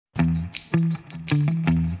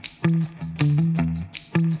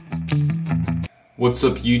What's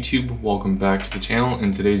up YouTube? Welcome back to the channel.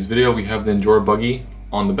 In today's video we have the INJORA buggy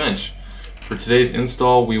on the bench. For today's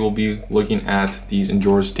install we will be looking at these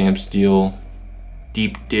INJORA stamped steel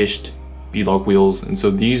deep dished beadlock wheels, and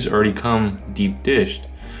so these already come deep dished,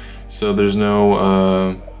 so there's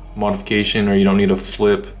no modification, or you don't need to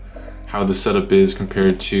flip how the setup is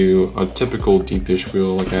compared to a typical deep dish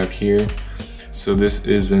wheel like I have here. So this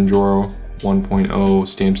is INJORA 1.0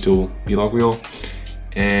 stamped steel beadlock wheel,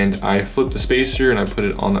 and I flipped the spacer and I put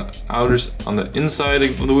it on the inside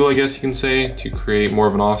of the wheel, I guess you can say, to create more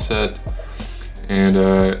of an offset. And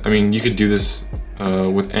I mean, you could do this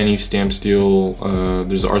with any stamped steel.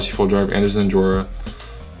 There's the RC4 drive and there's an INJORA,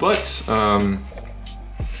 but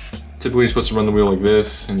typically you're supposed to run the wheel like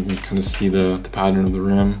this, and you can kind of see the pattern of the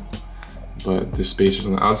rim. But the spacer's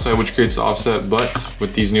on the outside, which creates the offset. But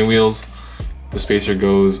with these new wheels, the spacer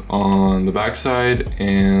goes on the backside,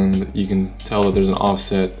 and you can tell that there's an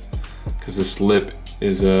offset because this lip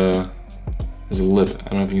is there's a lip.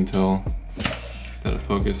 I don't know if you can tell that it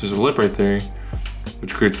focus. There's a lip right there,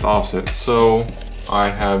 which creates the offset. So I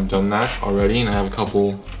have done that already, and I have a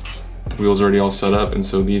couple wheels already all set up. And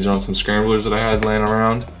so these are on some scramblers that I had laying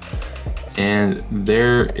around, and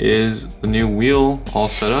there is the new wheel all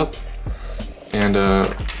set up. And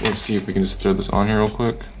let's see if we can just throw this on here real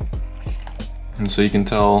quick. And so you can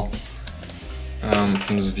tell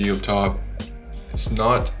from this view up top, it's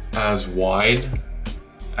not as wide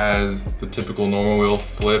as the typical normal wheel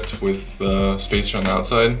flipped with the spacer on the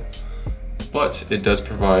outside, but it does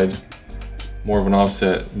provide more of an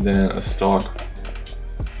offset than a stock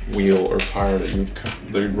wheel or tire that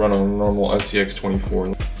you'd run on a normal SCX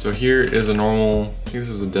 24. So here is a normal, I think this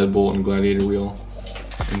is a Deadbolt and Gladiator wheel.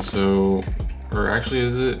 And so, or actually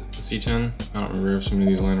is it a C10? I don't remember if so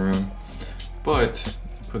many of these lying around. But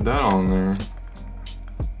put that on there,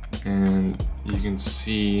 and you can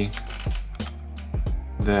see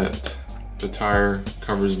that the tire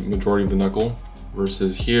covers the majority of the knuckle,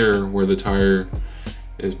 versus here where the tire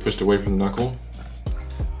is pushed away from the knuckle.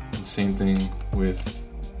 And same thing with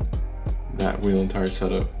that wheel and tire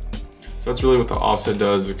setup. So that's really what the offset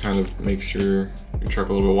does. It kind of makes your truck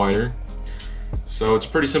a little bit wider. So it's a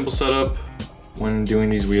pretty simple setup when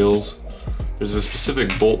doing these wheels. There's a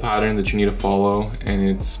specific bolt pattern that you need to follow, and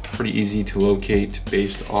it's pretty easy to locate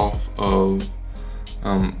based off of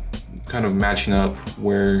kind of matching up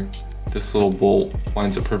where this little bolt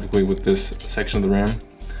lines up perfectly with this section of the rim.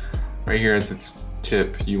 Right here at its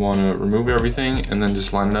tip, you want to remove everything and then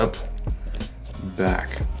just line it up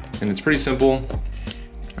back. And it's pretty simple.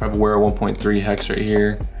 I have a Wera 1.3 hex right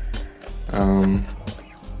here.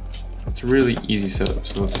 It's a really easy setup,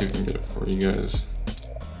 so let's see if we can get it for you guys.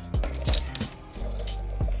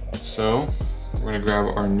 So we're gonna grab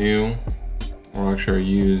our new, or actually our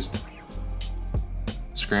used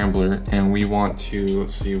scrambler, and we want to,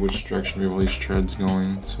 let's see which direction we have all these treads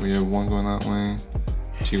going. So we have one going that way,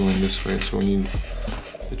 two going this way. So we need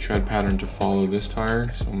the tread pattern to follow this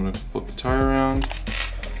tire. So I'm gonna flip the tire around,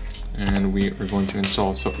 and we are going to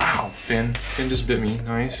install. So, ow, Finn just bit me,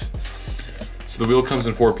 nice. So the wheel comes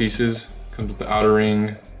in 4 pieces. Comes with the outer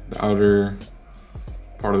ring, the outer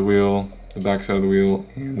part of the wheel, the back side of the wheel,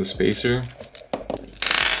 and the spacer.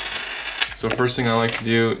 So first thing I like to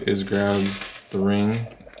do is grab the ring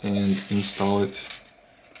and install it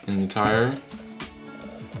in the tire,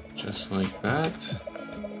 just like that.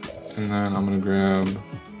 And then I'm gonna grab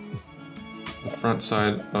the front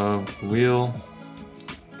side of the wheel,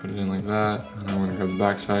 put it in like that, and I'm gonna grab the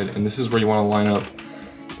back side. And this is where you wanna line up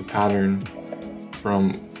the pattern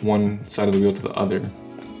from one side of the wheel to the other.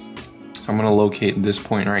 So I'm gonna locate this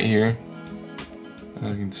point right here.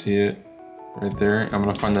 You can see it right there. I'm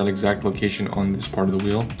gonna find that exact location on this part of the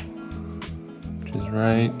wheel, which is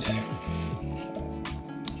right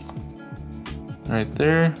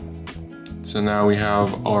there. So now we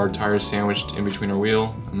have our tires sandwiched in between our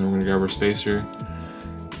wheel, and then we're gonna grab our spacer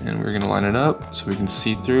and we're gonna line it up so we can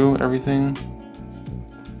see through everything.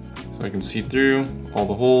 So I can see through all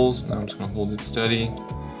the holes. Now I'm just gonna hold it steady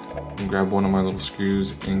and grab one of my little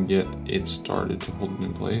screws and get it started to hold it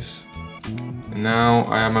in place. And now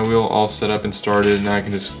I have my wheel all set up and started. Now I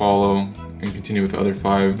can just follow and continue with the other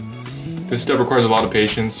 5. This step requires a lot of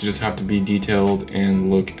patience. You just have to be detailed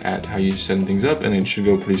and look at how you're setting things up, and it should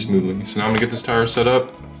go pretty smoothly. So now I'm gonna get this tire set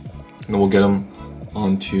up, and then we'll get them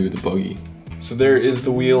onto the buggy. So there is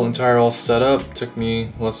the wheel and tire all set up. Took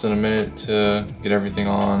me less than a minute to get everything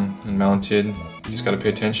on and mounted. You just gotta pay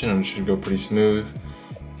attention and it should go pretty smooth.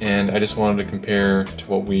 And I just wanted to compare to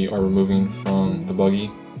what we are removing from the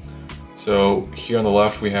buggy. So here on the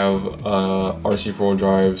left we have a RC4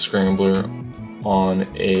 drive scrambler on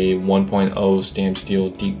a 1.0 stamp steel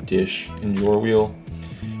deep dish INJORA wheel.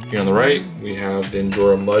 Here on the right, we have the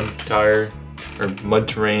INJORA mud tire, or mud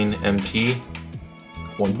terrain MT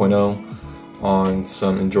 1.0 on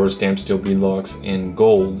some INJORA stamp steel beadlocks in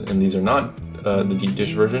gold, and these are not the deep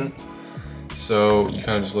dish version. So you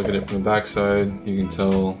kind of just look at it from the back side. You can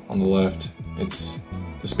tell on the left, it's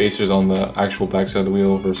the spacers on the actual back side of the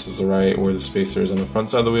wheel versus the right where the spacer is on the front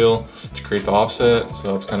side of the wheel to create the offset.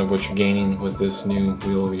 So that's kind of what you're gaining with this new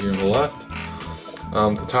wheel over here on the left.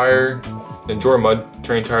 The tire, the INJORA mud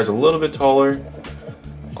terrain tire is a little bit taller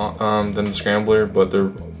than the Scrambler, but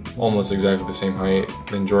they're almost exactly the same height.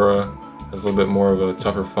 The INJORA has a little bit more of a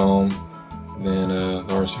tougher foam than the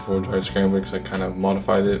RC4 Drive Scrambler because I kind of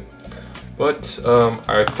modified it. But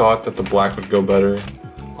I thought that the black would go better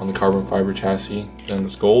on the carbon fiber chassis than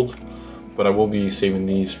this gold, but I will be saving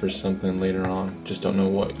these for something later on, just don't know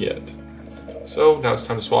what yet. So now it's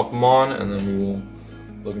time to swap them on, and then we will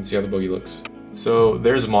look and see how the buggy looks. So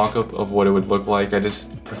there's a mock-up of what it would look like. I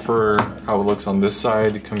just prefer how it looks on this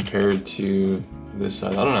side compared to this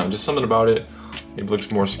side. I don't know, just something about it. It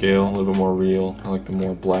looks more scale, a little bit more real. I like the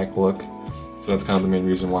more black look. So that's kind of the main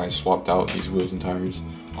reason why I swapped out these wheels and tires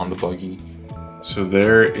on the buggy. So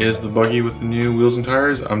there is the buggy with the new wheels and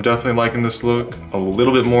tires. I'm definitely liking this look a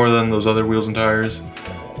little bit more than those other wheels and tires.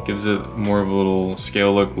 Gives it more of a little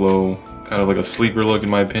scale look, low, kind of like a sleeper look in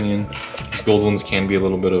my opinion. These gold ones can be a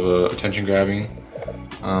little bit of a attention grabbing,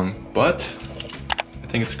 but I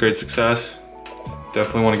think it's a great success.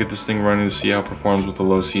 Definitely want to get this thing running to see how it performs with the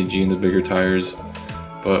low CG and the bigger tires.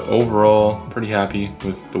 But overall, pretty happy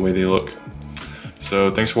with the way they look. So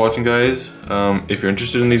thanks for watching, guys. If you're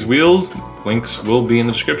interested in these wheels, links will be in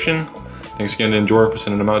the description. Thanks again to INJORA for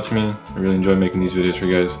sending them out to me. I really enjoy making these videos for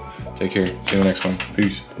you guys. Take care. See you in the next one.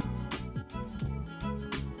 Peace.